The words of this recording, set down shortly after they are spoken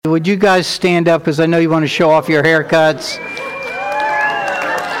Would you guys stand up, because I know you want to show off your haircuts.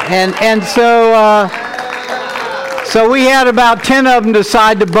 And so we had about 10 of them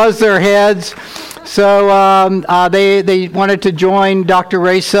decide to buzz their heads. So they wanted to join Dr.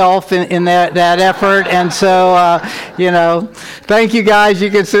 Ray Self in that effort. And so, thank you guys. You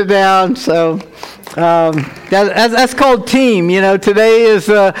can sit down. So that's called team. Today is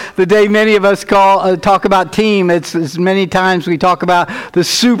the day many of us talk about team. It's many times we talk about the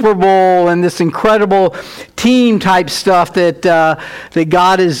Super Bowl and this incredible team type stuff that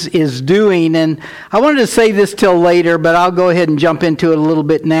God is doing. And I wanted to say this till later, but I'll go ahead and jump into it a little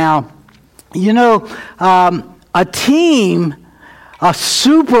bit now. A team, a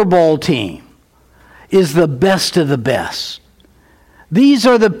Super Bowl team, is the best of the best. These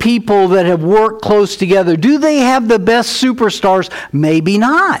are the people that have worked close together. Do they have the best superstars? Maybe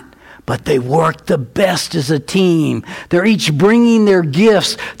not. But they work the best as a team. They're each bringing their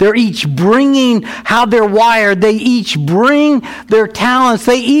gifts. They're each bringing how they're wired. They each bring their talents.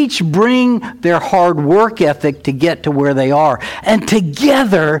 They each bring their hard work ethic to get to where they are. And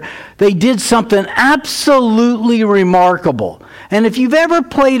together, they did something absolutely remarkable. And if you've ever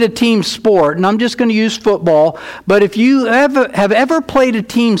played a team sport, and I'm just going to use football, but if you have ever played a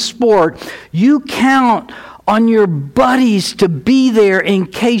team sport, you count on your buddies to be there in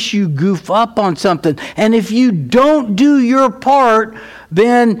case you goof up on something. And if you don't do your part,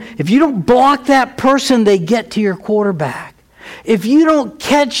 then if you don't block that person, they get to your quarterback. If you don't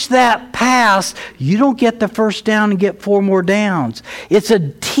catch that pass, you don't get the first down and get 4 more downs. It's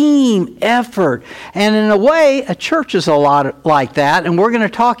a team effort. And in a way, a church is a lot like that. And we're going to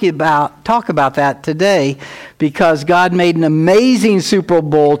talk about that today, because God made an amazing Super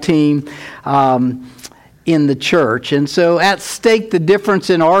Bowl team in the church. And so at stake, the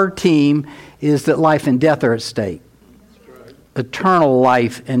difference in our team is that life and death are at stake. Eternal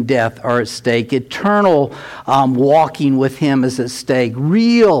life and death are at stake. Eternal walking with Him is at stake.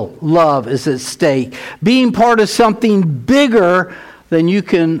 Real love is at stake. Being part of something bigger than you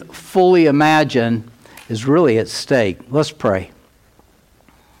can fully imagine is really at stake. Let's pray.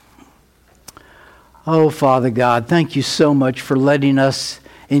 Oh, Father God, thank you so much for letting us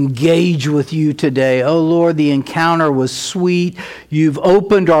engage with you today. Oh Lord, the encounter was sweet. You've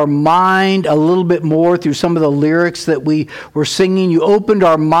opened our mind a little bit more through some of the lyrics that we were singing. You opened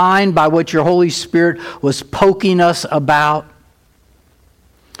our mind by what your Holy Spirit was poking us about.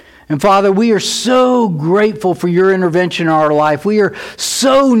 And Father, we are so grateful for your intervention in our life. We are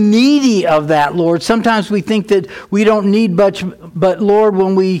so needy of that, Lord. Sometimes we think that we don't need much, but Lord,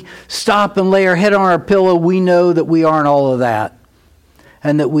 when we stop and lay our head on our pillow, we know that we aren't all of that,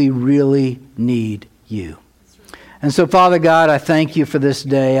 and that we really need you. And so, Father God, I thank you for this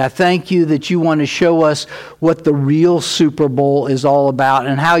day. I thank you that you want to show us what the real Super Bowl is all about,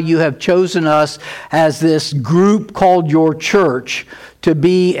 and how you have chosen us as this group called your church to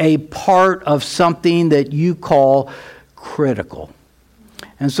be a part of something that you call critical.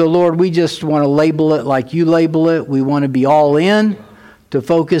 And so, Lord, we just want to label it like you label it. We want to be all in to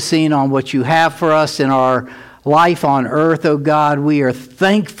focusing on what you have for us in our life on earth. Oh God, we are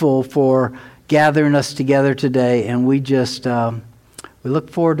thankful for gathering us together today, and we just we look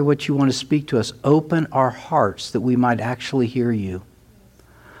forward to what you want to speak to us. Open our hearts that we might actually hear you.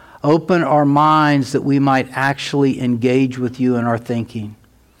 Open our minds that we might actually engage with you in our thinking.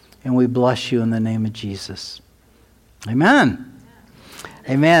 And we bless you in the name of Jesus. Amen.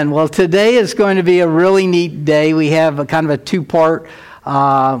 Amen. Well, today is going to be a really neat day. We have a kind of a two-part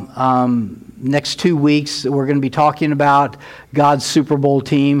next 2 weeks. We're going to be talking about God's Super Bowl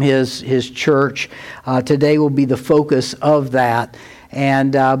team, His church. Today will be the focus of that.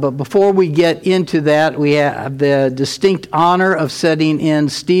 And but before we get into that, we have the distinct honor of setting in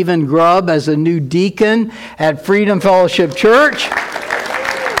Stephen Grubb as a new deacon at Freedom Fellowship Church.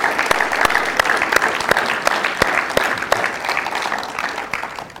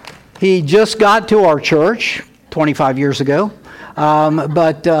 He just got to our church 25 years ago.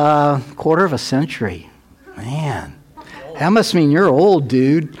 But quarter of a century, man, that must mean you're old,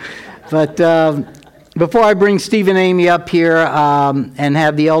 dude. But before I bring Steve and Amy up here and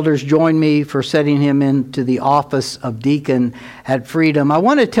have the elders join me for setting him into the office of deacon at Freedom, I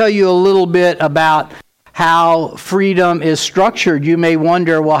want to tell you a little bit about how Freedom is structured, you may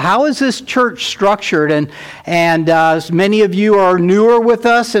wonder, well, how is this church structured? And many of you are newer with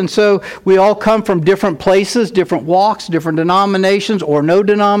us, and so we all come from different places, different walks, different denominations, or no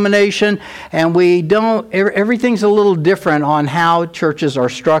denomination, and everything's a little different on how churches are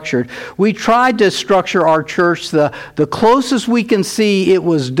structured. We tried to structure our church the closest we can see it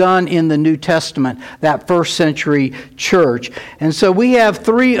was done in the New Testament, that first century church. And so we have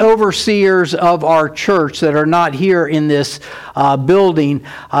 3 overseers of our church that are not here in this building.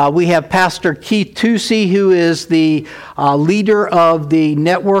 We have Pastor Keith Tusey, who is the leader of the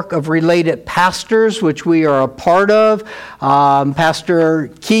Network of Related Pastors, which we are a part of. Pastor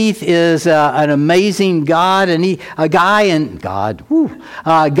Keith is an amazing guy, and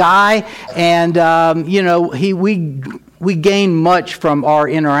we gain much from our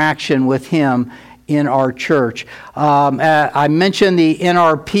interaction with him in our church. I mentioned the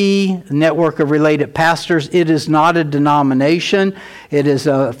NRP, Network of Related Pastors. It is not a denomination. It is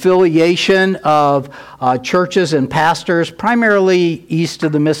an affiliation of churches and pastors, primarily east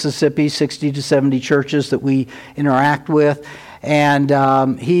of the Mississippi, 60 to 70 churches that we interact with.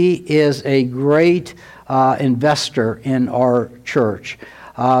 And he is a great investor in our church.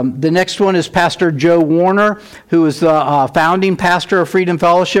 The next one is Pastor Joe Warner, who is the founding pastor of Freedom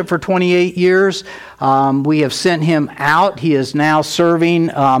Fellowship for 28 years. We have sent him out. He is now serving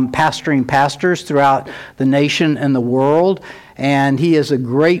pastoring pastors throughout the nation and the world. And he is a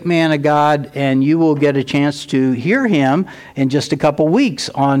great man of God, and you will get a chance to hear him in just a couple weeks.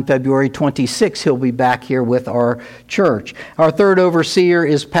 On February 26th, he'll be back here with our church. Our third overseer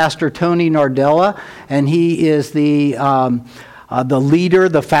is Pastor Tony Nardella, and he is the leader,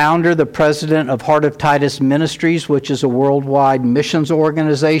 the founder, the president of Heart of Titus Ministries, which is a worldwide missions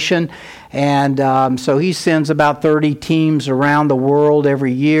organization. And so he sends about 30 teams around the world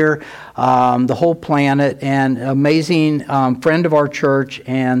every year, the whole planet, and amazing friend of our church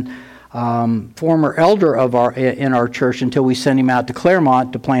and former elder in our church until we sent him out to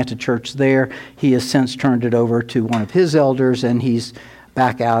Claremont to plant a church there. He has since turned it over to one of his elders, and he's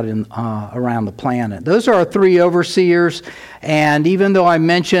back out around the planet. Those are our 3 overseers, and even though I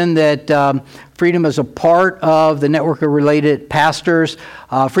mentioned that Freedom is a part of the Network of Related Pastors,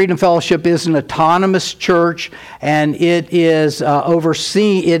 Freedom Fellowship is an autonomous church, and it is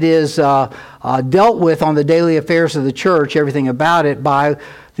dealt with on the daily affairs of the church, everything about it, by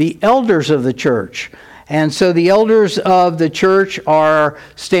the elders of the church. And so the elders of the church are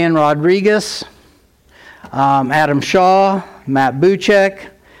Stan Rodriguez, Adam Shaw, Matt Buchek,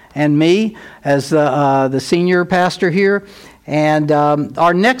 and me as the senior pastor here. And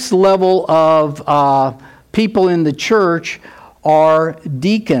our next level of people in the church are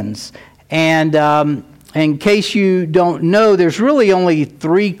deacons. And in case you don't know, there's really only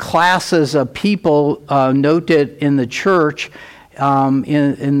 3 classes of people noted in the church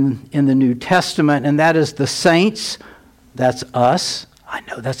in the New Testament, and that is the saints, that's us. I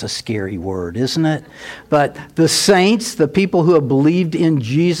know that's a scary word, isn't it? But the saints, the people who have believed in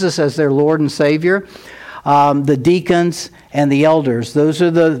Jesus as their Lord and Savior, the deacons, and the elders. Those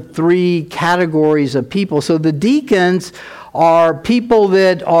are the 3 categories of people. So the deacons are people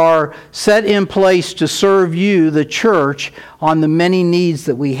that are set in place to serve you, the church, on the many needs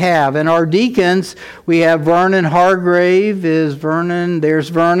that we have. And our deacons, we have Vernon Hargrave. There's Vernon,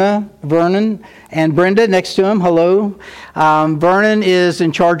 and Brenda next to him. Hello. Vernon is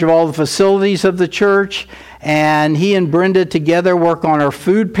in charge of all the facilities of the church, and he and Brenda together work on our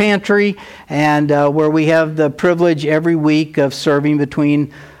food pantry, and where we have the privilege every week of serving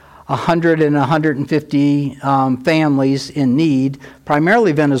between 100 and 150 families in need,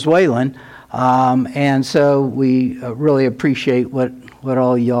 primarily Venezuelan. And so we really appreciate what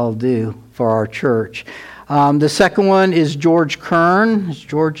all y'all do for our church. The second one is George Kern. Is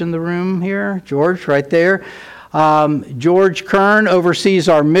George in the room here? George, right there. George Kern oversees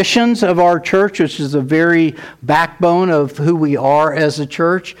our missions of our church, which is a very backbone of who we are as a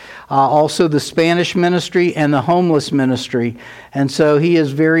church. Also the Spanish ministry and the homeless ministry. And so he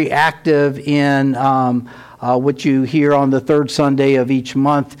is very active in what you hear on the third Sunday of each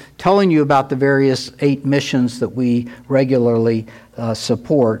month, telling you about the various 8 missions that we regularly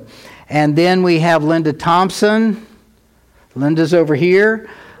support. And then we have Linda Thompson. Linda's over here.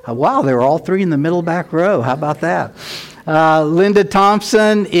 Wow, they were all 3 in the middle back row. How about that? Linda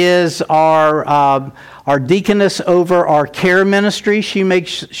Thompson is our deaconess over our care ministry. She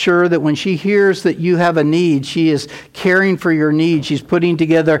makes sure that when she hears that you have a need, she is caring for your need. She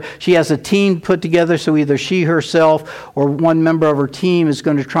has a team put together, so either she herself or one member of her team is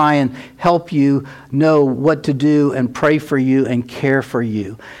going to try and help you know what to do and pray for you and care for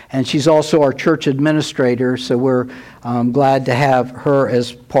you. And she's also our church administrator, so we're glad to have her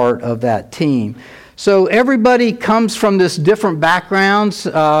as part of that team. So everybody comes from this different backgrounds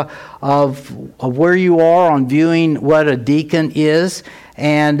of where you are on viewing what a deacon is.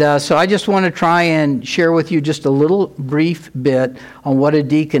 And so I just want to try and share with you just a little brief bit on what a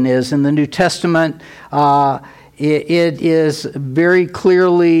deacon is. In the New Testament, it is very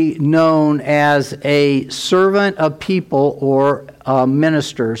clearly known as a servant of people or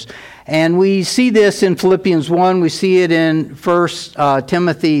ministers. And we see this in Philippians 1. We see it in 1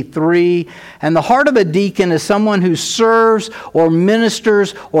 Timothy 3. And the heart of a deacon is someone who serves or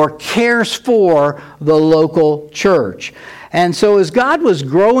ministers or cares for the local church. And so as God was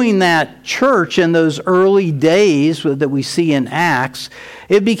growing that church in those early days that we see in Acts,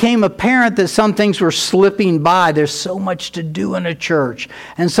 it became apparent that some things were slipping by. There's so much to do in a church.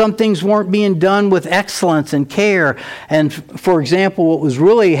 And some things weren't being done with excellence and care. And for example, what was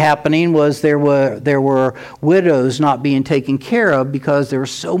really happening was there were widows not being taken care of because there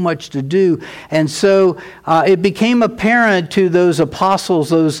was so much to do. And so it became apparent to those apostles,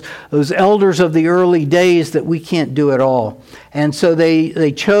 those elders of the early days, that we can't do it all. And so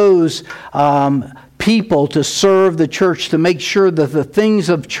they chose people to serve the church, to make sure that the things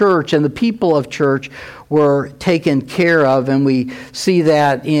of church and the people of church were taken care of. And we see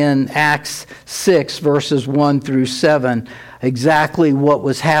that in Acts 6, verses 1 through 7, exactly what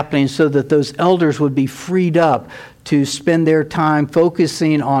was happening, so that those elders would be freed up to spend their time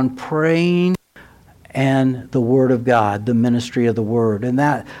focusing on praying and the Word of God, the ministry of the Word. And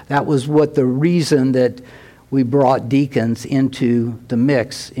that was what the reason that we brought deacons into the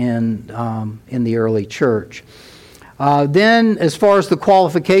mix in the early church. Then, as far as the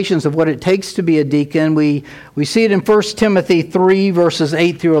qualifications of what it takes to be a deacon, we see it in 1 Timothy 3, verses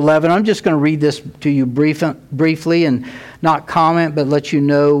 8 through 11. I'm just going to read this to you briefly and not comment, but let you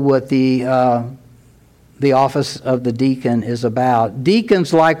know what the office of the deacon is about.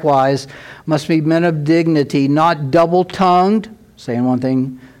 Deacons, likewise, must be men of dignity, not double-tongued, saying one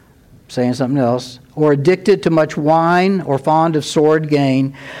thing, saying something else, or addicted to much wine, or fond of sordid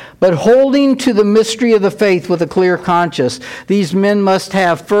gain, but holding to the mystery of the faith with a clear conscience. These men must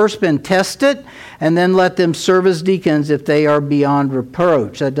have first been tested, and then let them serve as deacons if they are beyond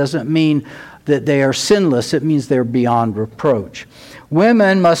reproach. That doesn't mean that they are sinless. It means they're beyond reproach.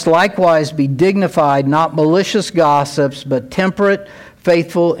 Women must likewise be dignified, not malicious gossips, but temperate,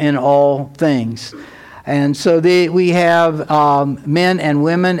 faithful in all things. And so we have men and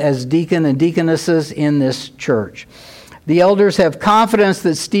women as deacon and deaconesses in this church. The elders have confidence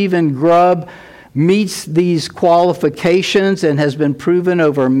that Stephen Grubb meets these qualifications and has been proven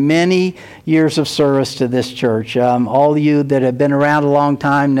over many years of service to this church. All of you that have been around a long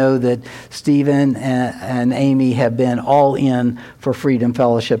time know that Stephen and Amy have been all in for Freedom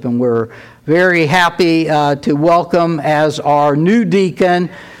Fellowship, and we're very happy to welcome as our new deacon,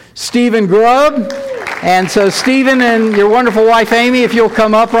 Stephen Grubb. And so Stephen and your wonderful wife Amy, if you'll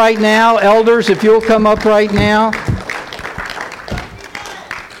come up right now. Elders, if you'll come up right now.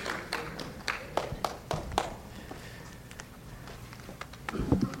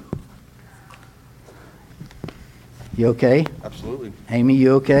 You okay? Absolutely. Amy,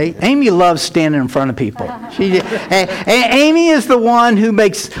 you okay? Amy loves standing in front of people. Amy is the one who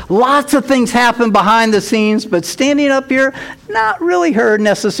makes lots of things happen behind the scenes, but standing up here, not really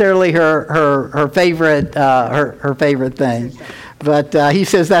necessarily her favorite her favorite thing. But he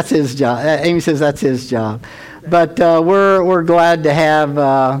says that's his job. Amy says that's his job. But we're glad to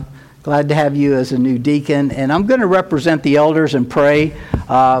have you as a new deacon, and I'm going to represent the elders and pray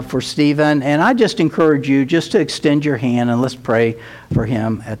for Stephen. And I just encourage you just to extend your hand and let's pray for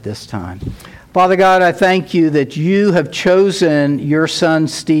him at this time. Father God, I thank you that you have chosen your son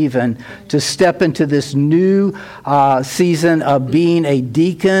Stephen to step into this new season of being a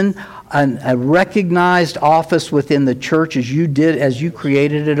deacon, a recognized office within the church as you did, as you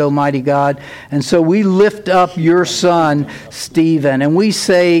created it, Almighty God. And so we lift up your son, Stephen, and we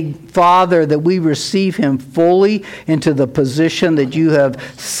say, Father, that we receive him fully into the position that you have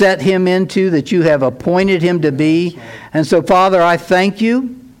set him into, that you have appointed him to be. And so, Father, I thank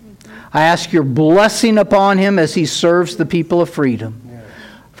you. I ask your blessing upon him as he serves the people of Freedom.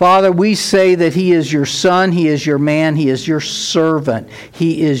 Father, we say that he is your son, he is your man, he is your servant,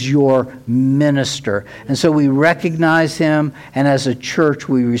 he is your minister. And so we recognize him, and as a church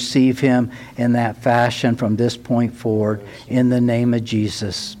we receive him in that fashion from this point forward in the name of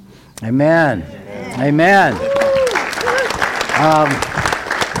Jesus. Amen. Amen.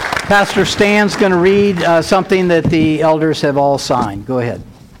 Pastor Stan's going to read something that the elders have all signed. Go ahead.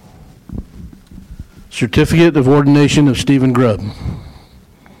 Certificate of Ordination of Stephen Grubb.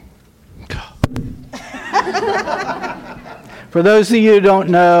 For those of you who don't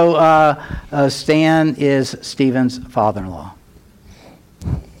know, Stan is Stephen's father-in-law.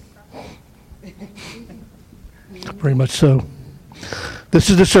 Very much so. This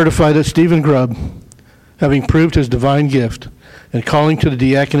is to certify that Stephen Grubb, having proved his divine gift and calling to the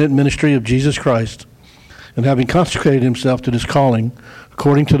diaconate ministry of Jesus Christ, and having consecrated himself to this calling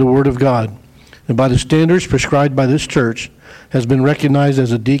according to the Word of God, and by the standards prescribed by this church, has been recognized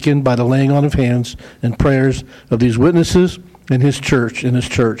as a deacon by the laying on of hands and prayers of these witnesses in his church.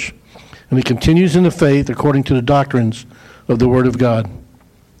 And he continues in the faith according to the doctrines of the Word of God.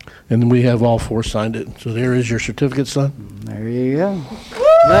 And then we have all four signed it. So there is your certificate, son. There you go.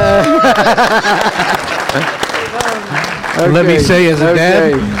 Okay. Let me say as a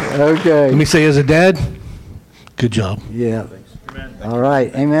dad. Okay. Let me say as a dad, good job. Yeah. All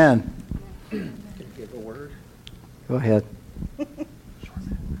right. Amen. Go ahead.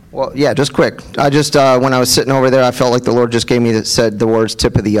 Well, yeah, just quick. I just, when I was sitting over there, I felt like the Lord just gave me said the words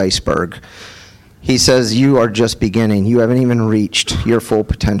tip of the iceberg. He says, you are just beginning. You haven't even reached your full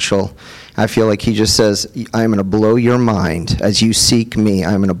potential. I feel like he just says, I'm going to blow your mind. As you seek me,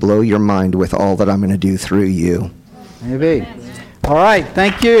 I'm going to blow your mind with all that I'm going to do through you. Maybe. All right.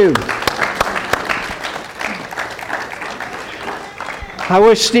 Thank you. I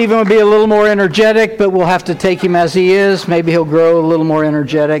wish Stephen would be a little more energetic, but we'll have to take him as he is. Maybe he'll grow a little more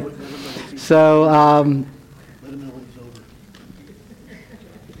energetic. So,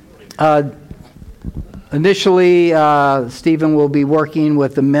 initially, Stephen will be working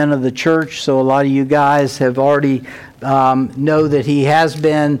with the men of the church. So a lot of you guys have already know that he has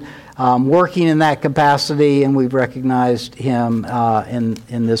been working in that capacity, and we've recognized him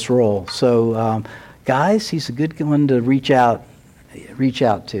in this role. So, guys, he's a good one to reach out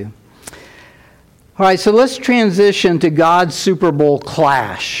to. All right, so let's transition to God's Super Bowl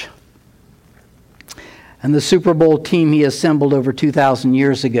clash and the Super Bowl team he assembled over 2,000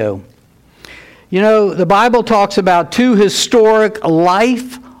 years ago. You know, the Bible talks about two historic,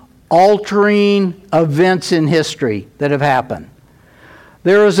 life-altering events in history that have happened.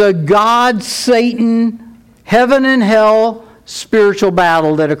 There is a God-Satan, heaven and hell spiritual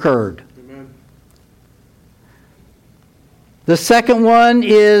battle that occurred. The second one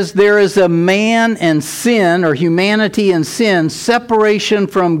is there is a man and sin, or humanity and sin, separation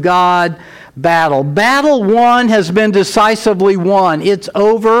from God battle. Battle one has been decisively won. It's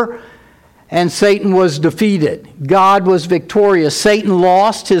over, and Satan was defeated. God was victorious. Satan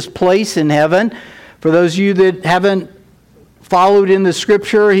lost his place in heaven. For those of you that haven't followed in the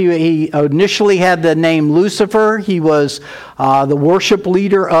scripture, he initially had the name Lucifer. He was the worship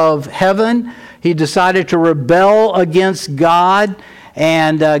leader of heaven. He decided to rebel against God,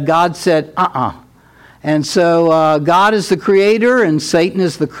 and God said, And so God is the creator, and Satan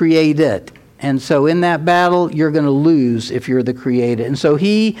is the created. And so in that battle, you're going to lose if you're the created. And so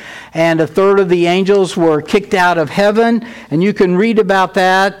he and a third of the angels were kicked out of heaven. And you can read about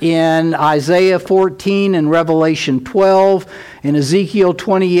that in Isaiah 14 and Revelation 12, in Ezekiel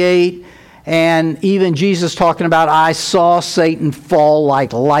 28. And even Jesus talking about, I saw Satan fall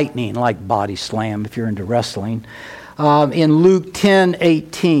like lightning, like body slam if you're into wrestling, in Luke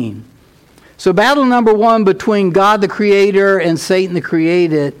 10:18. So battle number one between God the Creator and Satan the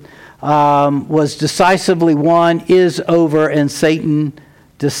created was decisively won, is over, and Satan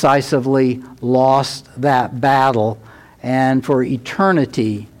decisively lost that battle, and for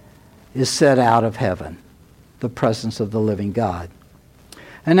eternity is set out of heaven, the presence of the living God.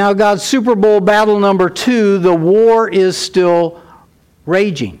 And now God's Super Bowl battle number two, the war is still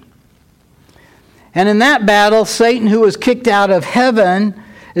raging. And in that battle, Satan, who was kicked out of heaven,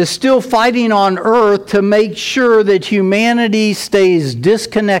 is still fighting on earth to make sure that humanity stays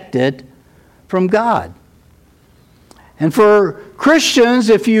disconnected from God. And for Christians,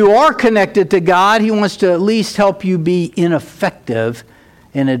 if you are connected to God, He wants to at least help you be ineffective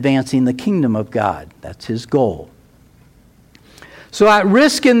in advancing the kingdom of God. That's His goal. So at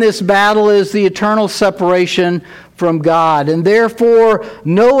risk in this battle is the eternal separation from God, and therefore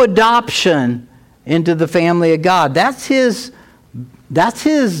no adoption into the family of God. That's his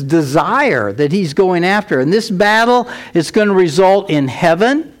desire that he's going after. And this battle is going to result in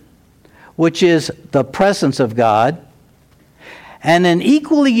heaven which is the presence of God, and an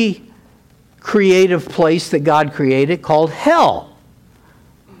equally creative place that God created called hell,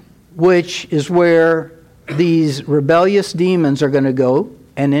 which is where these rebellious demons are going to go,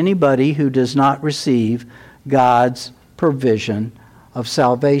 and anybody who does not receive God's provision of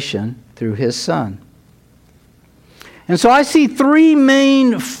salvation through His Son. And so I see three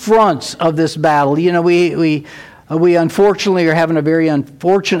main fronts of this battle. You know, we unfortunately are having a very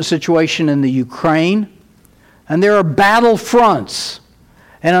unfortunate situation in the Ukraine, and there are battle fronts.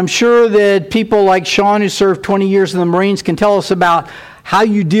 And I'm sure that people like Sean, who served 20 years in the Marines, can tell us about how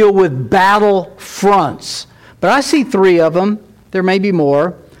you deal with battle fronts. But I see three of them. There may be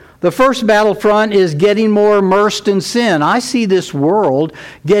more. The first battle front is getting more immersed in sin. I see this world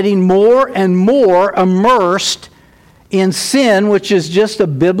getting more and more immersed in sin, which is just a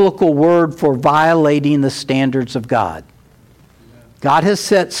biblical word for violating the standards of God. God has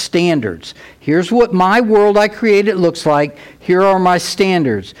set standards. Here's what my world I created looks like. Here are my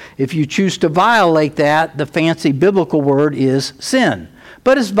standards. If you choose to violate that, the fancy biblical word is sin.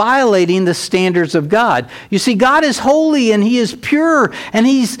 But it's violating the standards of God. You see, God is holy and He is pure and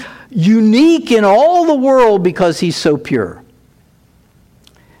He's unique in all the world because He's so pure.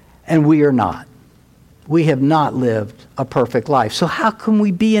 And we are not. We have not lived a perfect life. So how can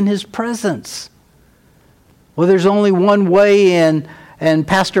we be in His presence? Well, there's only one way, and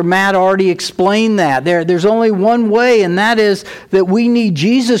Pastor Matt already explained that. There's only one way, and that is that we need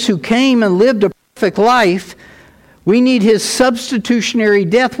Jesus, who came and lived a perfect life. We need His substitutionary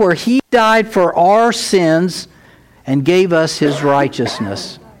death, where He died for our sins and gave us His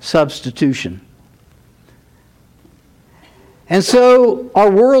righteousness. Substitution. And so our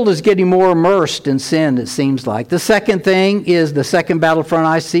world is getting more immersed in sin, it seems like. The second thing is, the second battlefront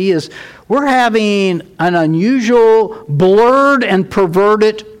I see is, we're having an unusual, blurred and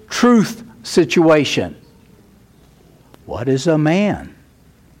perverted truth situation. What is a man?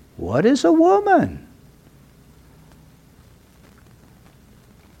 What is a woman?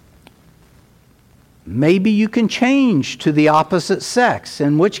 Maybe you can change to the opposite sex,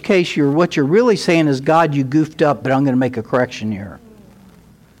 in which case what you're really saying is, God, you goofed up, but I'm going to make a correction here.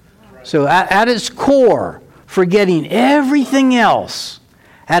 So at its core, forgetting everything else,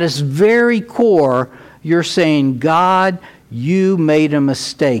 at its very core, you're saying, God, you made a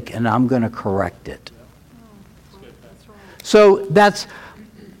mistake and I'm going to correct it. So that's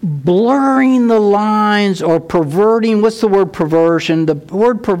blurring the lines or perverting. What's the word perversion? The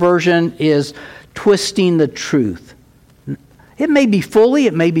word perversion is twisting the truth. It may be fully,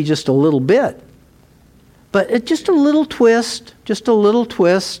 it may be just a little bit. But it's just a little twist, just a little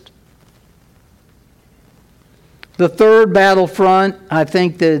twist. The third battlefront I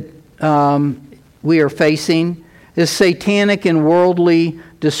think that we are facing is satanic and worldly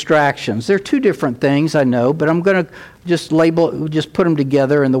distractions. They're two different things, I know, but I'm going to just put them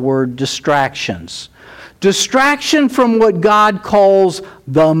together in the word distractions. Distraction from what God calls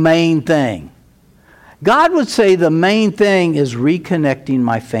the main thing. God would say the main thing is reconnecting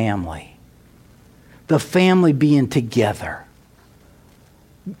my family. The family being together.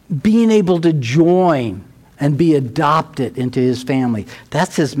 Being able to join and be adopted into His family.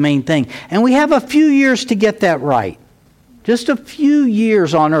 That's His main thing. And we have a few years to get that right. Just a few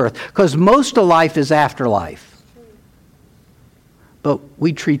years on earth. Because most of life is afterlife. But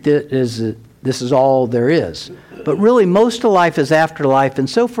we treat it as this is all there is. But really, most of life is afterlife. And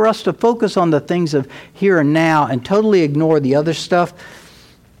so for us to focus on the things of here and now and totally ignore the other stuff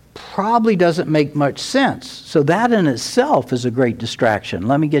probably doesn't make much sense. So that in itself is a great distraction.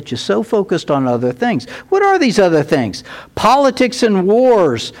 Let me get you so focused on other things. What are these other things? Politics and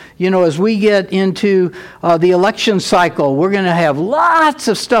wars. You know, as we get into the election cycle, we're going to have lots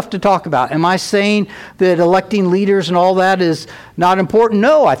of stuff to talk about. Am I saying that electing leaders and all that is not important?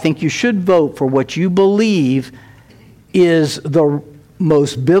 No, I think you should vote for what you believe is the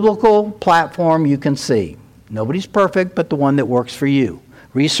most biblical platform you can see. Nobody's perfect, but the one that works for you.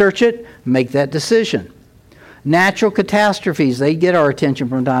 Research it, make that decision. Natural catastrophes, they get our attention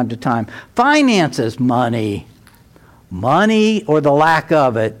from time to time. Finances, money or the lack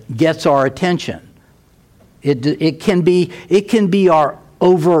of it gets our attention. It can be our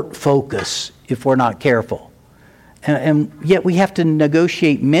overt focus if we're not careful. And yet we have to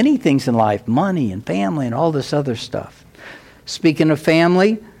negotiate many things in life, money and family and all this other stuff. Speaking of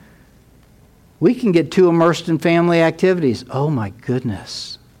family, we can get too immersed in family activities. Oh my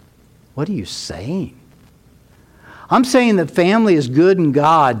goodness. What are you saying? I'm saying that family is good in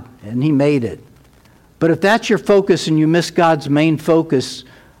God and He made it. But if that's your focus and you miss God's main focus,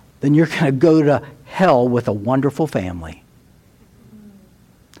 then you're going to go to hell with a wonderful family.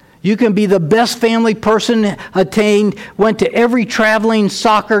 You can be the best family person attained, went to every traveling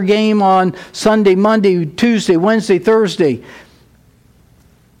soccer game on Sunday, Monday, Tuesday, Wednesday, Thursday.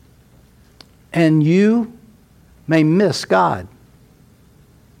 And you may miss God.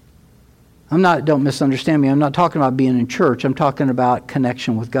 Don't misunderstand me, I'm not talking about being in church. I'm talking about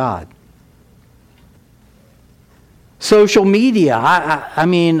connection with God. Social media. I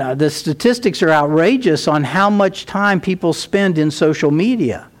mean, the statistics are outrageous on how much time people spend in social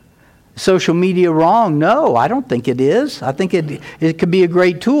media. Social media wrong? No, I don't think it is. I think it could be a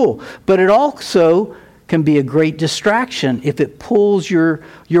great tool. But it also can be a great distraction if it pulls your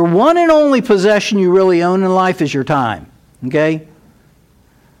one and only possession you really own in life is your time. Okay?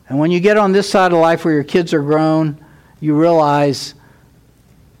 And when you get on this side of life where your kids are grown, you realize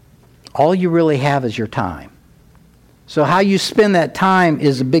all you really have is your time. So how you spend that time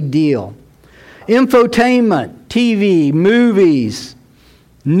is a big deal. Infotainment, TV, movies,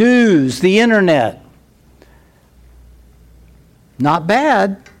 news, the internet. Not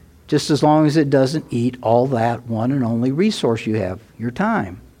bad, just as long as it doesn't eat all that one and only resource you have, your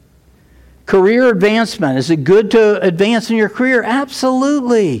time. Career advancement. Is it good to advance in your career?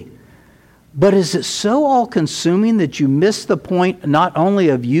 Absolutely. But is it so all-consuming that you miss the point not only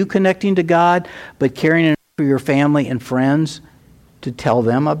of you connecting to God, but caring enough for your family and friends to tell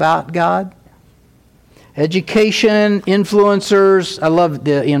them about God? Education, influencers. I love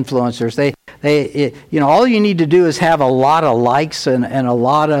the influencers. All you need to do is have a lot of likes and a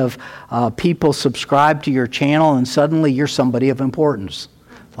lot of people subscribe to your channel, and suddenly you're somebody of importance.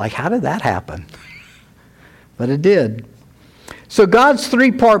 Like, how did that happen? But it did. So God's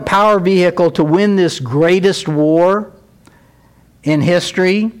three-part power vehicle to win this greatest war in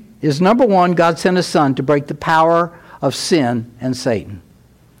history is, number one, God sent His Son to break the power of sin and Satan.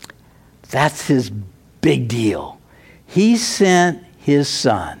 That's His big deal. He sent His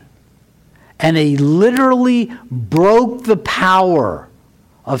Son, and He literally broke the power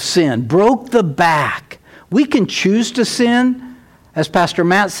of sin, broke the back. We can choose to sin. As Pastor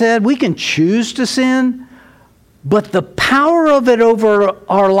Matt said, we can choose to sin, but the power of it over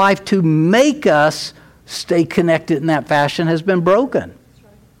our life to make us stay connected in that fashion has been broken.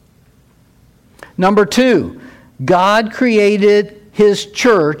 Number two, God created His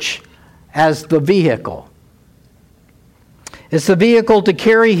church as the vehicle. It's the vehicle to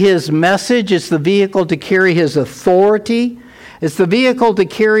carry His message. It's the vehicle to carry His authority. It's the vehicle to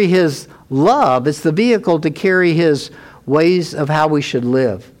carry His love. It's the vehicle to carry His ways of how we should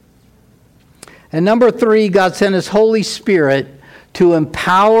live. And number three, God sent His Holy Spirit to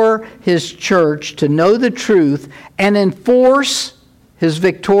empower His church to know the truth and enforce His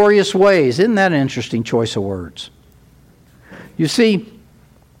victorious ways. Isn't that an interesting choice of words? You see,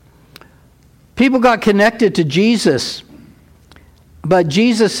 people got connected to Jesus, but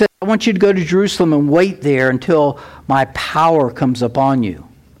Jesus said, I want you to go to Jerusalem and wait there until my power comes upon you.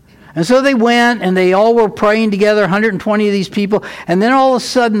 And so they went, and they all were praying together, 120 of these people, and then all of a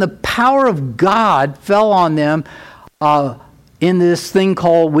sudden the power of God fell on them in this thing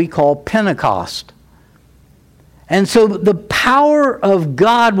we call Pentecost. And so the power of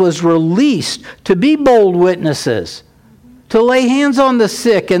God was released to be bold witnesses, to lay hands on the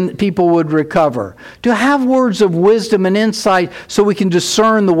sick and people would recover, to have words of wisdom and insight so we can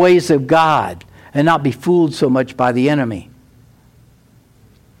discern the ways of God and not be fooled so much by the enemy.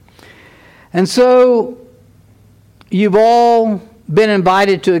 And so you've all been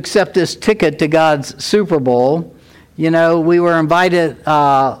invited to accept this ticket to God's Super Bowl. You know, we were invited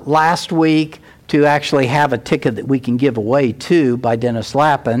last week to actually have a ticket that we can give away too by Dennis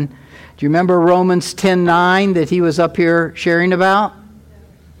Lappin. Do you remember Romans 10:9 that he was up here sharing about?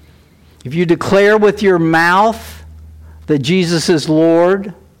 If you declare with your mouth that Jesus is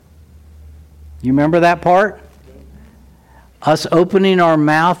Lord, you remember that part? Us opening our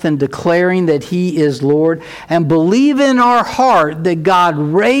mouth and declaring that He is Lord, and believe in our heart that God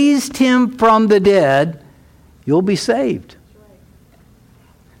raised Him from the dead, you'll be saved.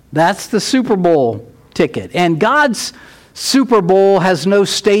 That's the Super Bowl ticket. And God's Super Bowl has no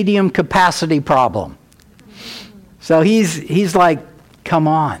stadium capacity problem. So he's like, come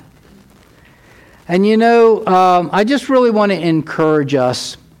on. And you know, I just really want to encourage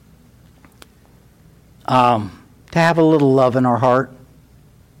us to have a little love in our heart.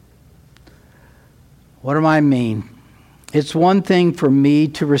 What do I mean? It's one thing for me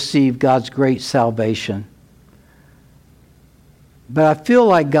to receive God's great salvation. But I feel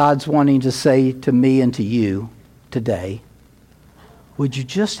like God's wanting to say to me and to you today, would you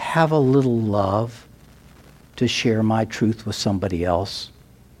just have a little love to share my truth with somebody else?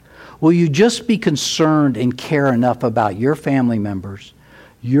 Will you just be concerned and care enough about your family members,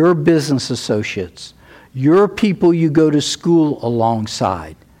 your business associates, your people you go to school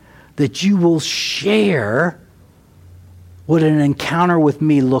alongside, that you will share what an encounter with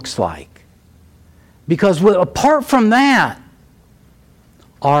me looks like. Because apart from that,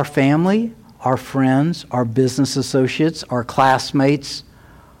 our family, our friends, our business associates, our classmates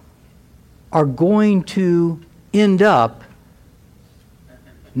are going to end up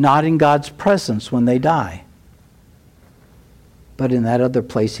not in God's presence when they die, but in that other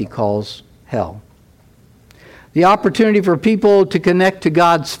place he calls hell. The opportunity for people to connect to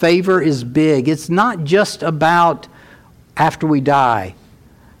God's favor is big. It's not just about after we die.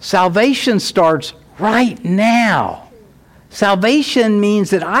 Salvation starts right now. Salvation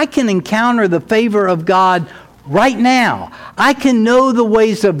means that I can encounter the favor of God right now. I can know the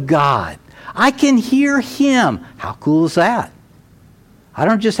ways of God. I can hear Him. How cool is that? I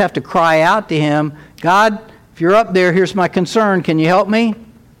don't just have to cry out to Him, God, if you're up there, here's my concern. Can you help me?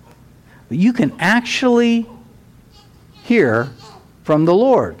 But you can actually hear from the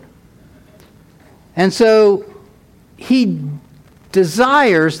Lord. And so He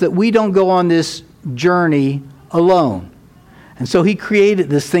desires that we don't go on this journey alone. And so He created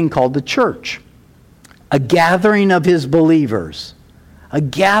this thing called the church, a gathering of His believers. A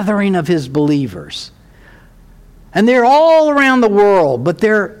gathering of His believers. And they're all around the world, but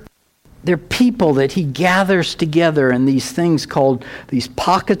they're people that He gathers together in these things called, these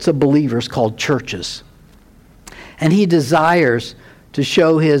pockets of believers called churches. And He desires to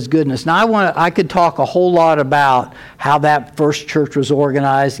show His goodness. Now I could talk a whole lot about how that first church was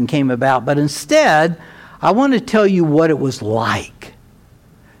organized and came about, but instead I want to tell you what it was like.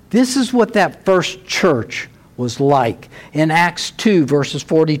 This is what that first church was like. In Acts 2, verses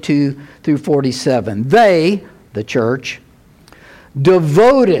 42 through 47. They, the church,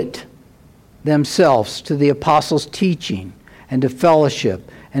 devoted themselves to the apostles' teaching and to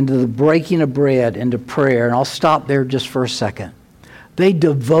fellowship and to the breaking of bread and to prayer. And I'll stop there just for a second. They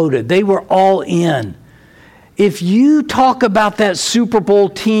devoted. They were all in. If you talk about that Super Bowl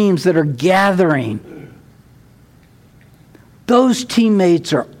teams that are gathering, those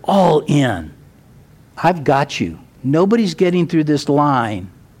teammates are all in. I've got you. Nobody's getting through this line,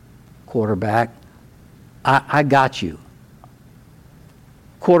 quarterback. I got you.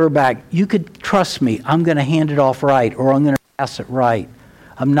 Quarterback, you could trust me. I'm going to hand it off right, or I'm going to pass it right.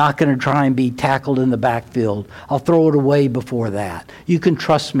 I'm not going to try and be tackled in the backfield. I'll throw it away before that. You can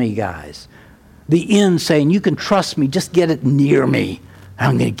trust me, guys. The end saying, you can trust me. Just get it near me.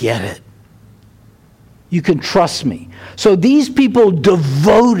 I'm going to get it. You can trust me. So these people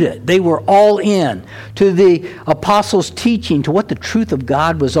devoted, they were all in to the apostles' teaching, to what the truth of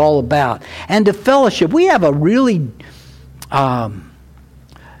God was all about, and to fellowship. We have a really,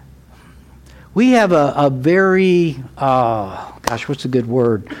 very, what's a good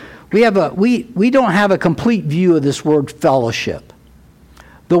word? We don't have a complete view of this word fellowship.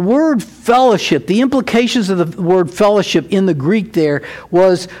 The word fellowship, the implications of the word fellowship in the Greek there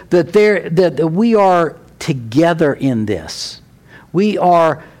was that we are together in this. We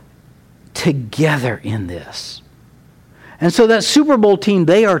are together in this. And so that Super Bowl team,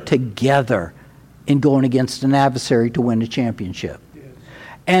 they are together in going against an adversary to win a championship. Yes.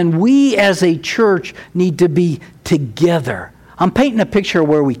 And we as a church need to be together. I'm painting a picture of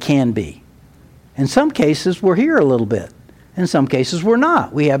where we can be. In some cases, we're here a little bit. In some cases, we're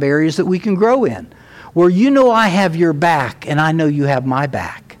not. We have areas that we can grow in, where you know I have your back and I know you have my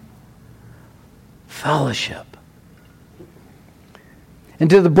back. Fellowship. And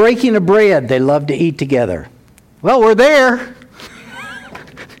to the breaking of bread, they love to eat together. Well, we're there.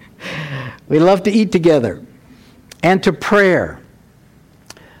 We love to eat together. And to prayer.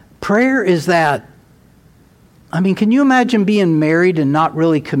 Prayer is that, can you imagine being married and not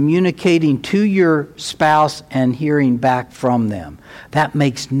really communicating to your spouse and hearing back from them? That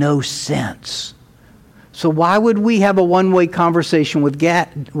makes no sense. So why would we have a one-way conversation with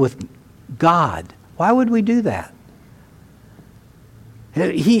God? Why would we do that?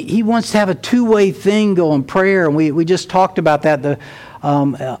 He wants to have a two-way thing going, prayer, and we just talked about that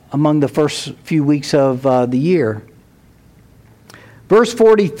among the first few weeks of the year. Verse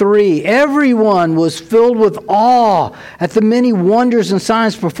 43, everyone was filled with awe at the many wonders and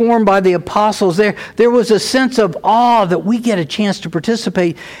signs performed by the apostles. There was a sense of awe that we get a chance to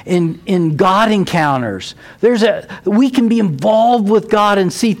participate in God encounters. We can be involved with God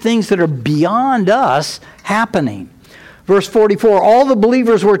and see things that are beyond us happening. Verse 44, all the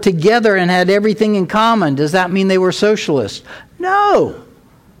believers were together and had everything in common. Does that mean they were socialists? No.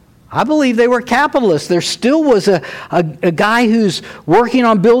 I believe they were capitalists. There still was a guy who's working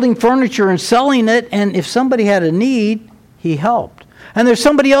on building furniture and selling it, and if somebody had a need, he helped. And there's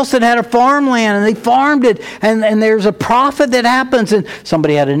somebody else that had a farmland and they farmed it. And there's a profit that happens. And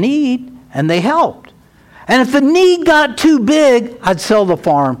somebody had a need and they helped. And if the need got too big, I'd sell the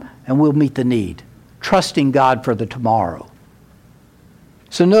farm and we'll meet the need, trusting God for the tomorrow.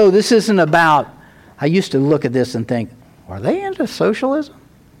 So no, this isn't about, I used to look at this and think, are they into socialism?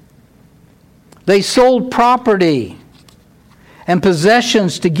 They sold property and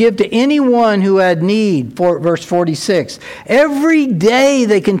possessions to give to anyone who had need. Verse 46. Every day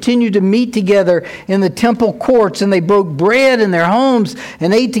they continued to meet together in the temple courts, and they broke bread in their homes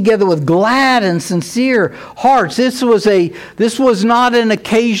and ate together with glad and sincere hearts. This was not an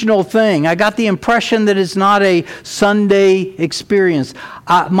occasional thing. I got the impression that it's not a Sunday experience.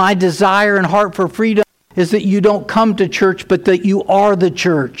 My desire and heart for freedom is that you don't come to church, but that you are the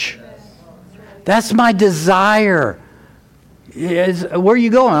church. That's my desire. Where are you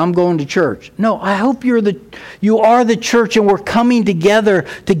going? I'm going to church. No, I hope you are the church, and we're coming together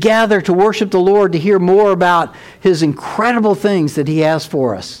to gather to worship the Lord, to hear more about His incredible things that He has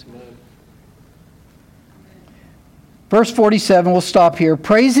for us. Verse 47, we'll stop here.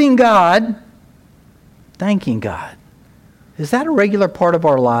 Praising God, thanking God. Is that a regular part of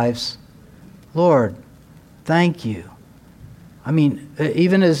our lives? Lord, thank you. I mean,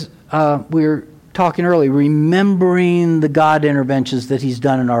 even as we were talking earlier, remembering the God interventions that He's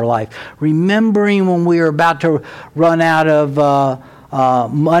done in our life. Remembering when we were about to run out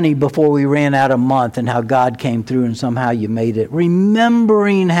of money before we ran out of month, and how God came through and somehow you made it.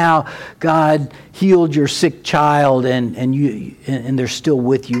 Remembering how God healed your sick child and they're still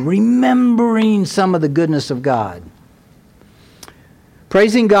with you. Remembering some of the goodness of God.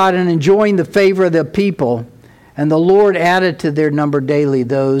 Praising God and enjoying the favor of the people. And the Lord added to their number daily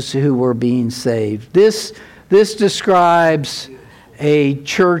those who were being saved. This describes a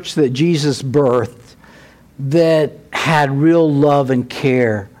church that Jesus birthed that had real love and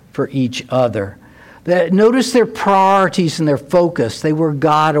care for each other. Notice their priorities and their focus. They were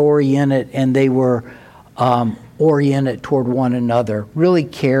God-oriented, and they were oriented toward one another, really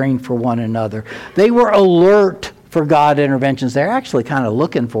caring for one another. They were alert for God interventions. They're actually kind of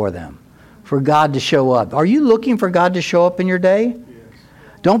looking for them, for God to show up. Are you looking for God to show up in your day? Yes.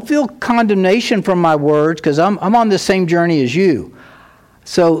 Don't feel condemnation from my words, because I'm on the same journey as you.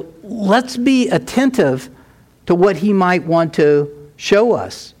 So let's be attentive to what He might want to show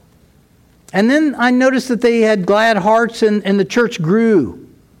us. And then I noticed that they had glad hearts, and the church grew.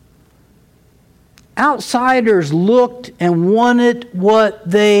 Outsiders looked and wanted what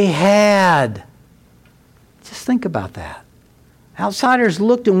they had. Just think about that. Outsiders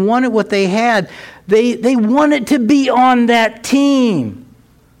looked and wanted what they had. They wanted to be on that team.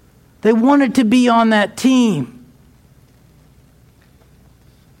 They wanted to be on that team.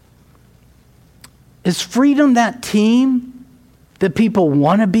 Is freedom that team that people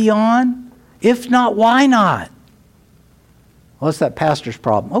want to be on? If not, why not? Well, it's that pastor's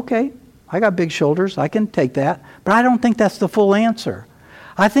problem. Okay, I got big shoulders. I can take that. But I don't think that's the full answer.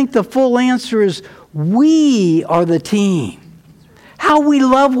 I think the full answer is we are the team. How we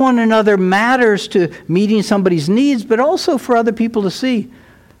love one another matters to meeting somebody's needs, but also for other people to see.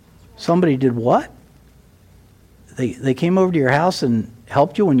 Somebody did what? They came over to your house and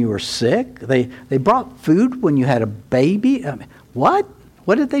helped you when you were sick. They brought food when you had a baby. I mean, what?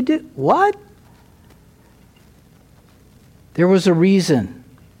 What did they do? What? There was a reason.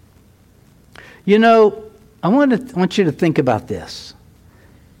 You know, I want you to think about this.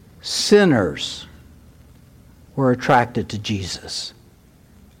 Sinners were attracted to Jesus.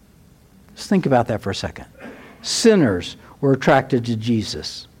 Just think about that for a second. Sinners were attracted to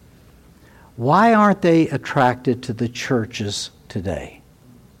Jesus. Why aren't they attracted to the churches today?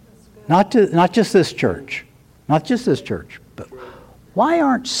 Not just this church. Not just this church. But why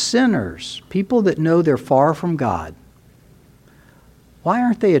aren't sinners, people that know they're far from God, why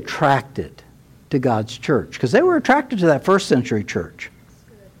aren't they attracted to God's church? Because they were attracted to that first century church.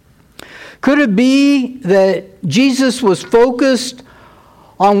 Could it be that Jesus was focused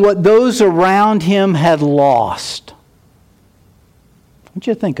on what those around Him had lost? I want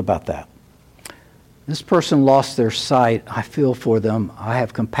you to think about that. This person lost their sight. I feel for them. I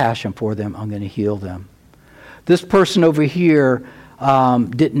have compassion for them. I'm going to heal them. This person over here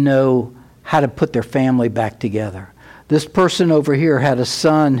didn't know how to put their family back together. This person over here had a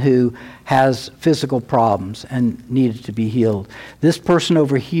son who has physical problems and needed to be healed. This person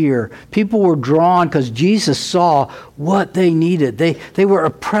over here, people were drawn because Jesus saw what they needed. They were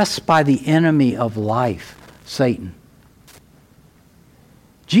oppressed by the enemy of life, Satan.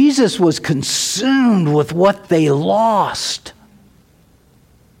 Jesus was consumed with what they lost.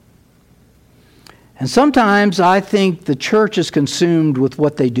 And sometimes I think the church is consumed with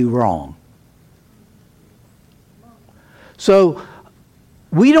what they do wrong. So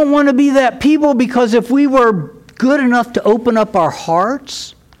we don't want to be that people, because if we were good enough to open up our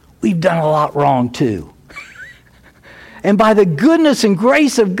hearts, we've done a lot wrong too. And by the goodness and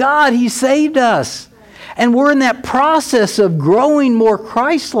grace of God, He saved us. And we're in that process of growing more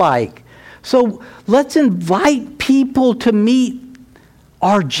Christ-like. So let's invite people to meet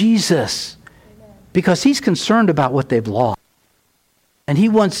our Jesus, because He's concerned about what they've lost. And He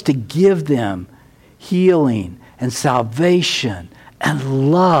wants to give them healing and salvation and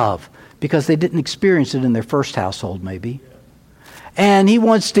love, because they didn't experience it in their first household maybe. And He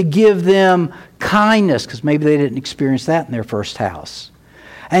wants to give them kindness, because maybe they didn't experience that in their first house.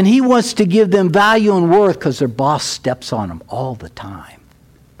 And He wants to give them value and worth, because their boss steps on them all the time.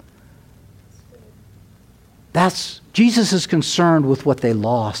 Jesus is concerned with what they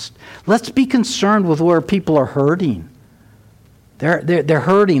lost. Let's be concerned with where people are hurting. They're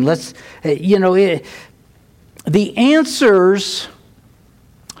hurting. The answers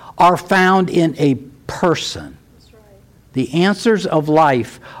are found in a person. The answers of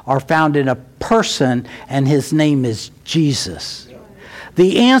life are found in a person, and His name is Jesus.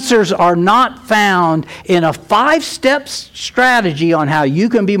 The answers are not found in a 5-step strategy on how you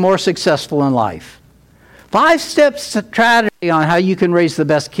can be more successful in life. 5-step strategy on how you can raise the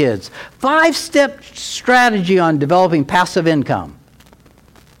best kids. 5-step strategy on developing passive income.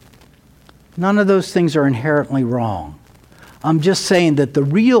 None of those things are inherently wrong. I'm just saying that the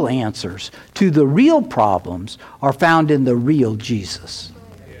real answers to the real problems are found in the real Jesus.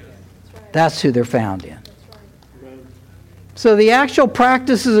 That's who they're found in. So the actual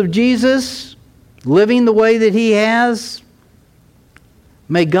practices of Jesus, living the way that He has,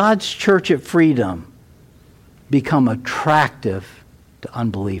 may God's church at Freedom become attractive to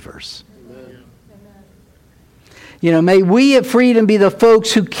unbelievers. Amen. May we at Freedom be the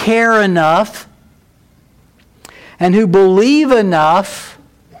folks who care enough and who believe enough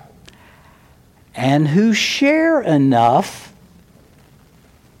and who share enough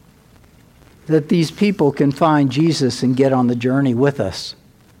that these people can find Jesus and get on the journey with us.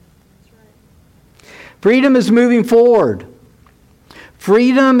 Freedom is moving forward.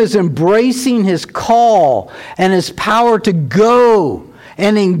 Freedom is embracing His call and His power to go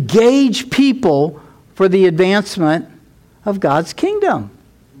and engage people for the advancement of God's kingdom.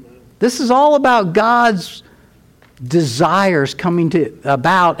 This is all about God's desires coming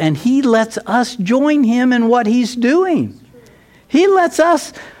about, and He lets us join Him in what He's doing. He lets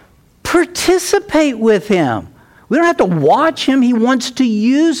us participate with Him. We don't have to watch Him. He wants to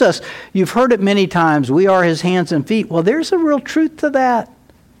use us. You've heard it many times. We are His hands and feet. Well, there's a real truth to that.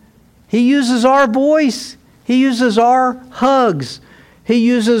 He uses our voice. He uses our hugs. He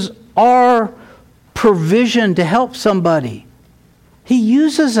uses our provision to help somebody. He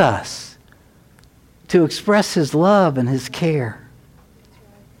uses us to express His love and His care.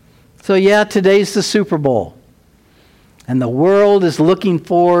 So yeah, today's the Super Bowl. And the world is looking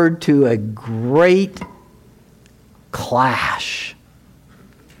forward to a great clash.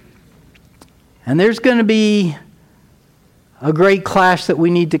 And there's going to be a great clash that we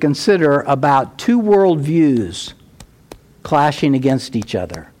need to consider about two worldviews clashing against each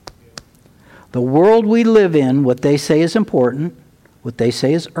other. The world we live in, what they say is important, what they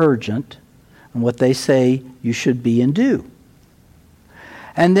say is urgent, and what they say you should be and do.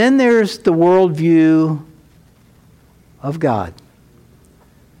 And then there's the worldview of God.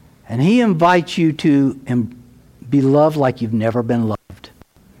 And He invites you to be loved like you've never been loved.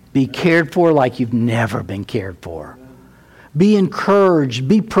 Be cared for like you've never been cared for. Be encouraged.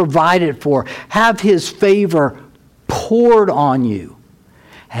 Be provided for. Have His favor poured on you.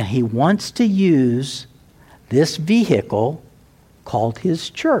 And He wants to use this vehicle called His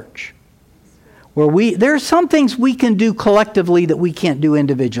church. Where there are some things we can do collectively that we can't do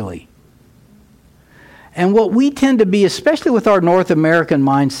individually. And what we tend to be, especially with our North American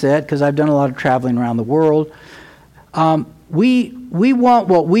mindset, because I've done a lot of traveling around the world, we want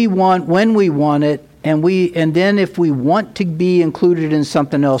what we want when we want it, and then if we want to be included in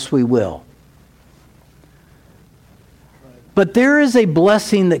something else, we will. But there is a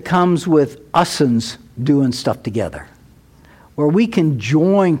blessing that comes with us'ns doing stuff together, where we can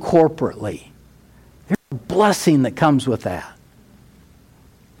join corporately. There's a blessing that comes with that.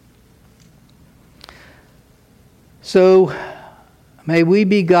 So, may we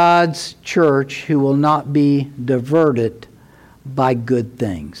be God's church who will not be diverted by good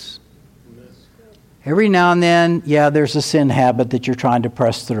things. Every now and then, there's a sin habit that you're trying to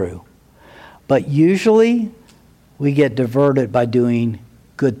press through. But usually, we get diverted by doing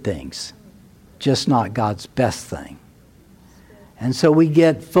good things. just not God's best thing. And so we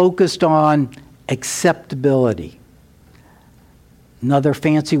get focused on acceptability. Another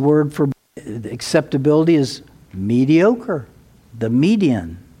fancy word for acceptability is mediocre, the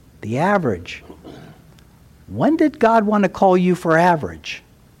median, the average. When did God want to call you for average?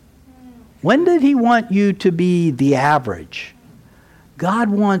 When did he want you to be the average?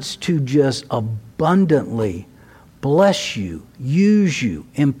 God wants to just abundantly bless you, use you,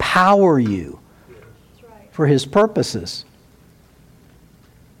 empower you for his purposes.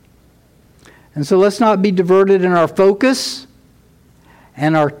 And so let's not be diverted in our focus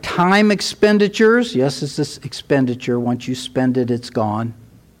and our time expenditures. Yes, it's this expenditure. Once you spend it, it's gone.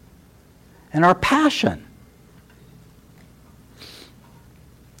 And our passion.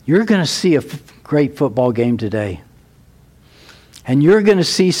 You're going to see a great football game today. And you're going to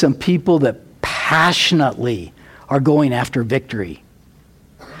see some people that passionately are going after victory.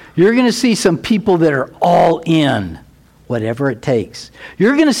 You're going to see some people that are all in, whatever it takes.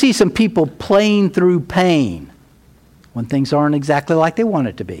 You're going to see some people playing through pain when things aren't exactly like they want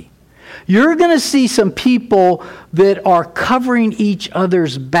it to be. You're going to see some people that are covering each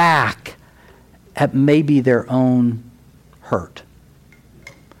other's back at maybe their own hurt.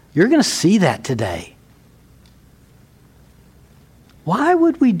 You're going to see that today. Why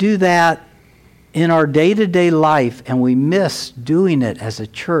would we do that in our day-to-day life and we miss doing it as a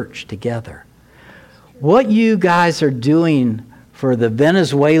church together? What you guys are doing for the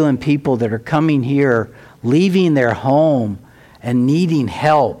Venezuelan people that are coming here, leaving their home and needing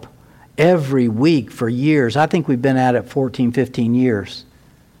help every week for years. I think we've been at it 14, 15 years.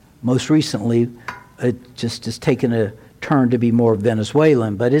 Most recently, it just has taken a turn to be more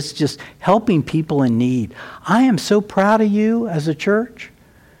Venezuelan, but it's just helping people in need. I am so proud of you as a church.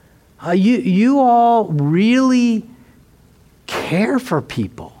 You all really care for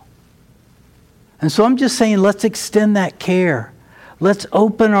people. And so I'm just saying, let's extend that care. Let's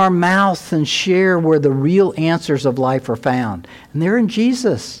open our mouths and share where the real answers of life are found. And they're in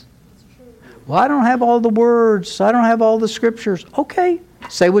Jesus. Well, I don't have all the words. I don't have all the scriptures. Okay,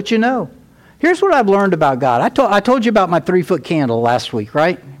 say what you know. Here's what I've learned about God. I told you about my 3-foot candle last week,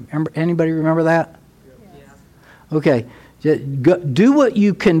 right? Anybody remember that? Yeah. Okay. Do what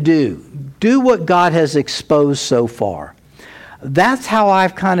you can do. Do what God has exposed so far. That's how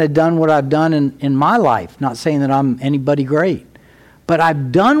I've kind of done what I've done in my life. Not saying that I'm anybody great. But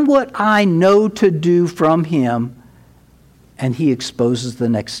I've done what I know to do from Him, and He exposes the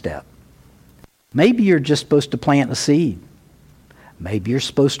next step. Maybe you're just supposed to plant a seed. Maybe you're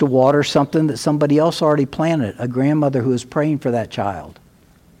supposed to water something that somebody else already planted, a grandmother who is praying for that child.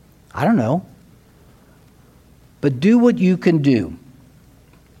 I don't know. But do what you can do.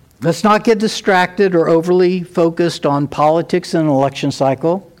 Let's not get distracted or overly focused on politics and an election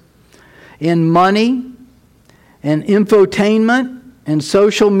cycle. In money, in infotainment, in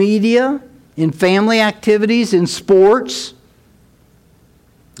social media, in family activities, in sports,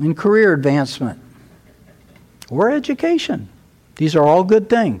 in career advancement, or education. These are all good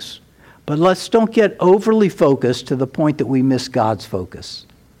things. But let's don't get overly focused to the point that we miss God's focus.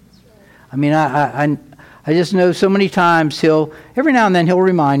 I mean, I just know so many times every now and then he'll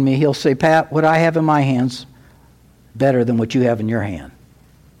remind me, he'll say, Pat, what I have in my hand's better than what you have in your hand.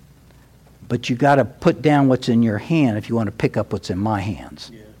 But you got to put down what's in your hand if you want to pick up what's in my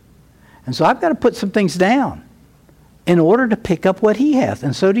hands. Yeah. And so I've got to put some things down in order to pick up what he has.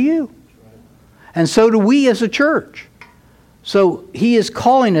 And so do you. Right. And so do we as a church. So he is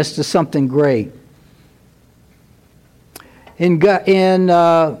calling us to something great. In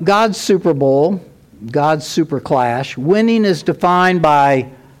God's Super Bowl, God's Super Clash, winning is defined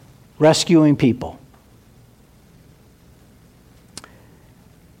by rescuing people.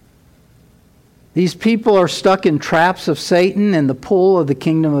 These people are stuck in traps of Satan and the pull of the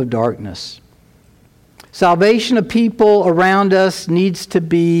kingdom of darkness. Salvation of people around us needs to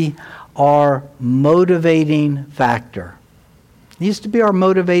be our motivating factor. It needs to be our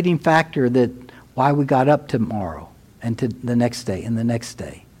motivating factor that why we got up tomorrow and to the next day and the next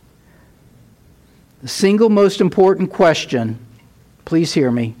day. The single most important question, please hear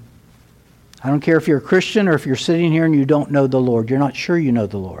me. I don't care if you're a Christian or if you're sitting here and you don't know the Lord. You're not sure you know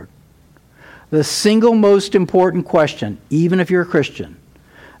the Lord. The single most important question, even if you're a Christian,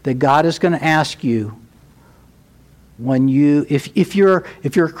 that God is going to ask you when if you're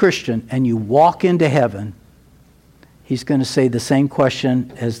a Christian and you walk into heaven, He's going to say the same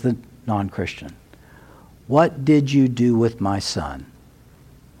question as the non-Christian. What did you do with my son?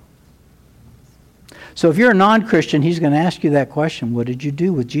 So if you're a non-Christian, He's going to ask you that question. What did you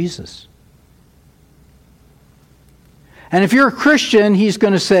do with Jesus? And if you're a Christian, he's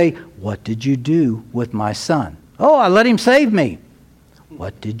going to say, what did you do with my son? Oh, I let him save me.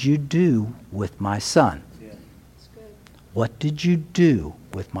 What did you do with my son? What did you do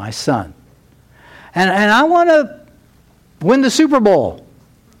with my son? And I want to win the Super Bowl.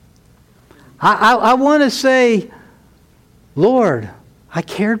 I want to say, Lord, I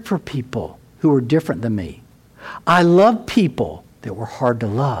cared for people who were different than me. I loved people that were hard to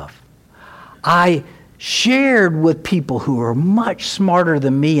love. I shared with people who were much smarter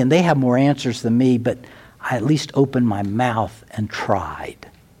than me, and they have more answers than me, but I at least opened my mouth and tried.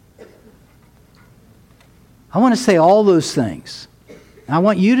 I want to say all those things. I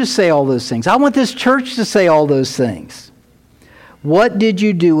want you to say all those things. I want this church to say all those things. What did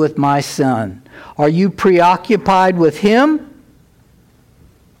you do with my son? Are you preoccupied with him?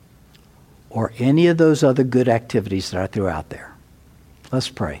 Or any of those other good activities that I threw out there? Let's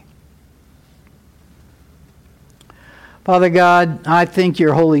pray. Father God, I think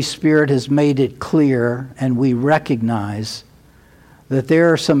your Holy Spirit has made it clear, and we recognize that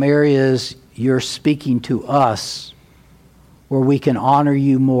there are some areas you're speaking to us where we can honor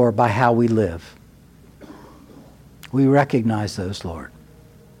you more by how we live. We recognize those, Lord.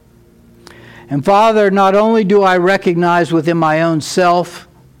 And Father, not only do I recognize within my own self,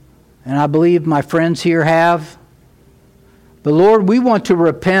 and I believe my friends here have, but Lord, we want to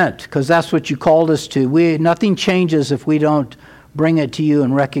repent because that's what you called us to. Nothing changes if we don't bring it to you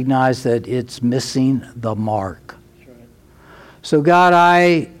and recognize that it's missing the mark. So God,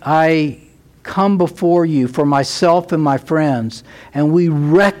 I come before you for myself and my friends, and we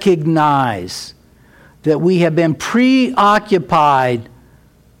recognize that we have been preoccupied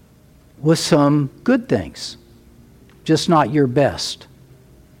with some good things, just not your best,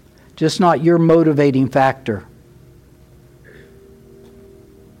 just not your motivating factor.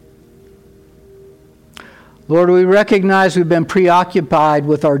 Lord, we recognize we've been preoccupied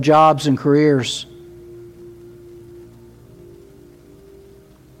with our jobs and careers.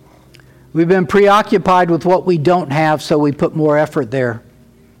 We've been preoccupied with what we don't have, so we put more effort there.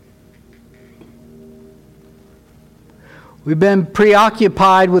 We've been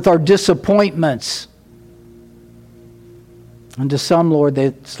preoccupied with our disappointments. And to some, Lord,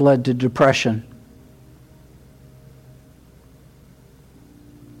 that's led to depression.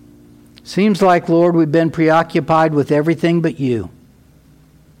 Seems like, Lord, we've been preoccupied with everything but you.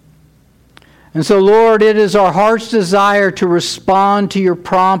 And so, Lord, it is our heart's desire to respond to your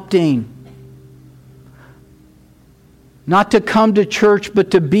prompting. Not to come to church,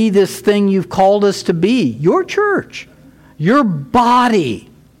 but to be this thing you've called us to be. Your church. Your body.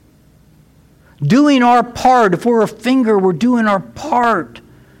 Doing our part. If we're a finger, we're doing our part.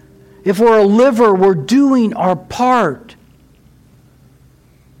 If we're a liver, we're doing our part.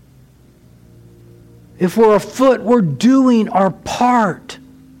 If we're a foot, we're doing our part.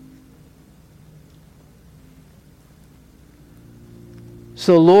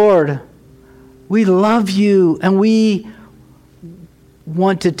 So, Lord, we love you, and we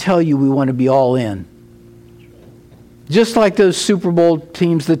want to tell you we want to be all in. Just like those Super Bowl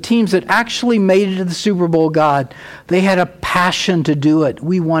teams, the teams that actually made it to the Super Bowl, God, they had a passion to do it.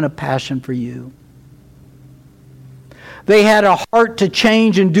 We want a passion for you. They had a heart to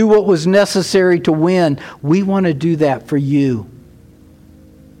change and do what was necessary to win. We want to do that for you.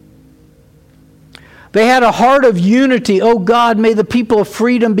 They had a heart of unity. Oh God, may the people of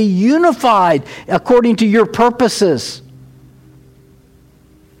freedom be unified according to your purposes.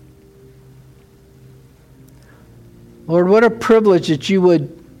 Lord, what a privilege that you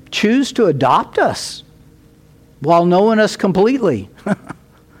would choose to adopt us while knowing us completely.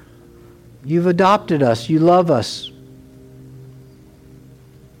 You've adopted us. You love us.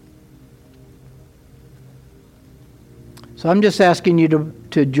 So I'm just asking you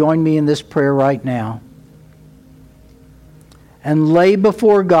to join me in this prayer right now. And lay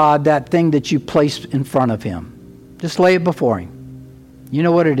before God that thing that you placed in front of Him. Just lay it before Him. You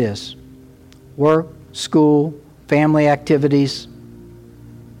know what it is. Work, school, family activities.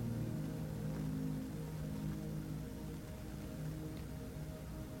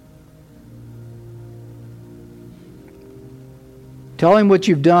 Tell Him what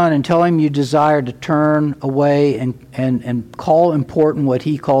you've done and tell Him you desire to turn away and call important what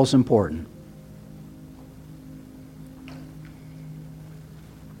He calls important.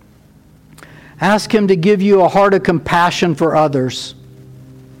 Ask Him to give you a heart of compassion for others.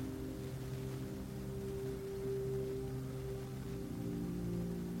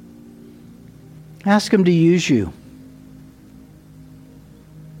 Ask Him to use you.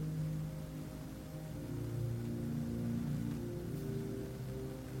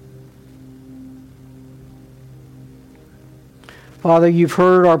 Father, you've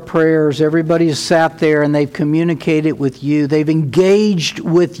heard our prayers. Everybody has sat there and they've communicated with you. They've engaged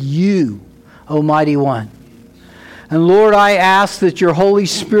with you, Almighty One. And Lord, I ask that your Holy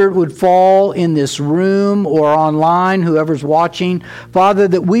Spirit would fall in this room or online, whoever's watching. Father,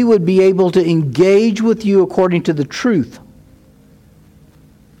 that we would be able to engage with you according to the truth.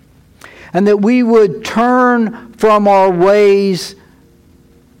 And that we would turn from our ways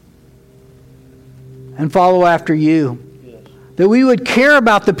and follow after you. That we would care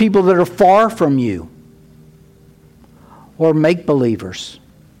about the people that are far from you or make-believers.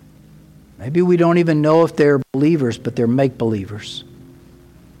 Maybe we don't even know if they're believers, but they're make-believers.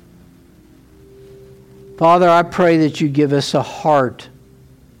 Father, I pray that you give us a heart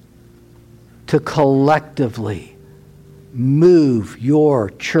to collectively move your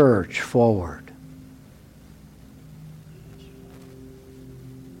church forward.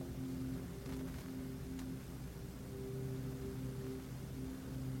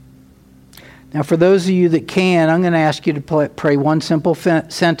 Now, for those of you that can, I'm going to ask you to pray one simple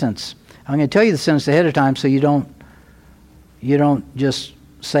sentence. I'm going to tell you the sentence ahead of time so you don't just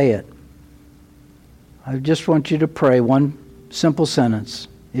say it. I just want you to pray one simple sentence,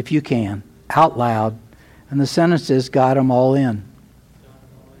 if you can, out loud. And the sentence is, God, I'm all in.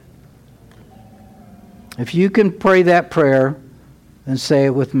 If you can pray that prayer, then say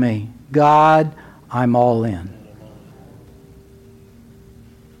it with me. God, I'm all in.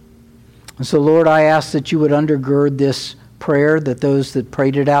 And so, Lord, I ask that you would undergird this prayer that those that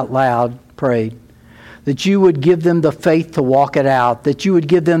prayed it out loud prayed. That you would give them the faith to walk it out. That you would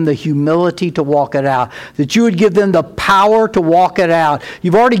give them the humility to walk it out. That you would give them the power to walk it out.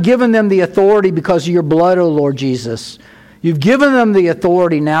 You've already given them the authority because of your blood, O Lord Jesus. You've given them the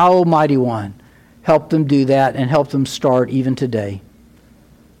authority now, Almighty One. Help them do that and help them start even today.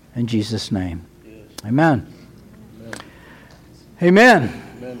 In Jesus' name. Yes. Amen. Amen.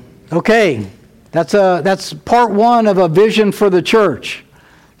 Okay, that's part one of a vision for the church.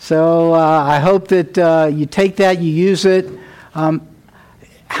 So I hope that you take that, you use it.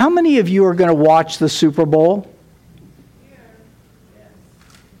 How many of you are going to watch the Super Bowl?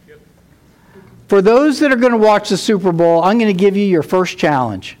 For those that are going to watch the Super Bowl, I'm going to give you your first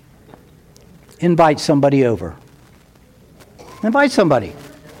challenge. Invite somebody over. Invite somebody.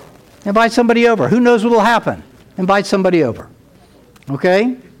 Invite somebody over. Who knows what will happen? Invite somebody over.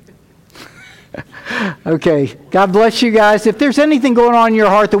 Okay? Okay. God bless you guys. If there's anything going on in your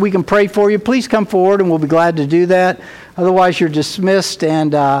heart that we can pray for you, please come forward and we'll be glad to do that. Otherwise, you're dismissed,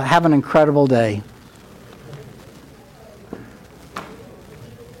 and have an incredible day.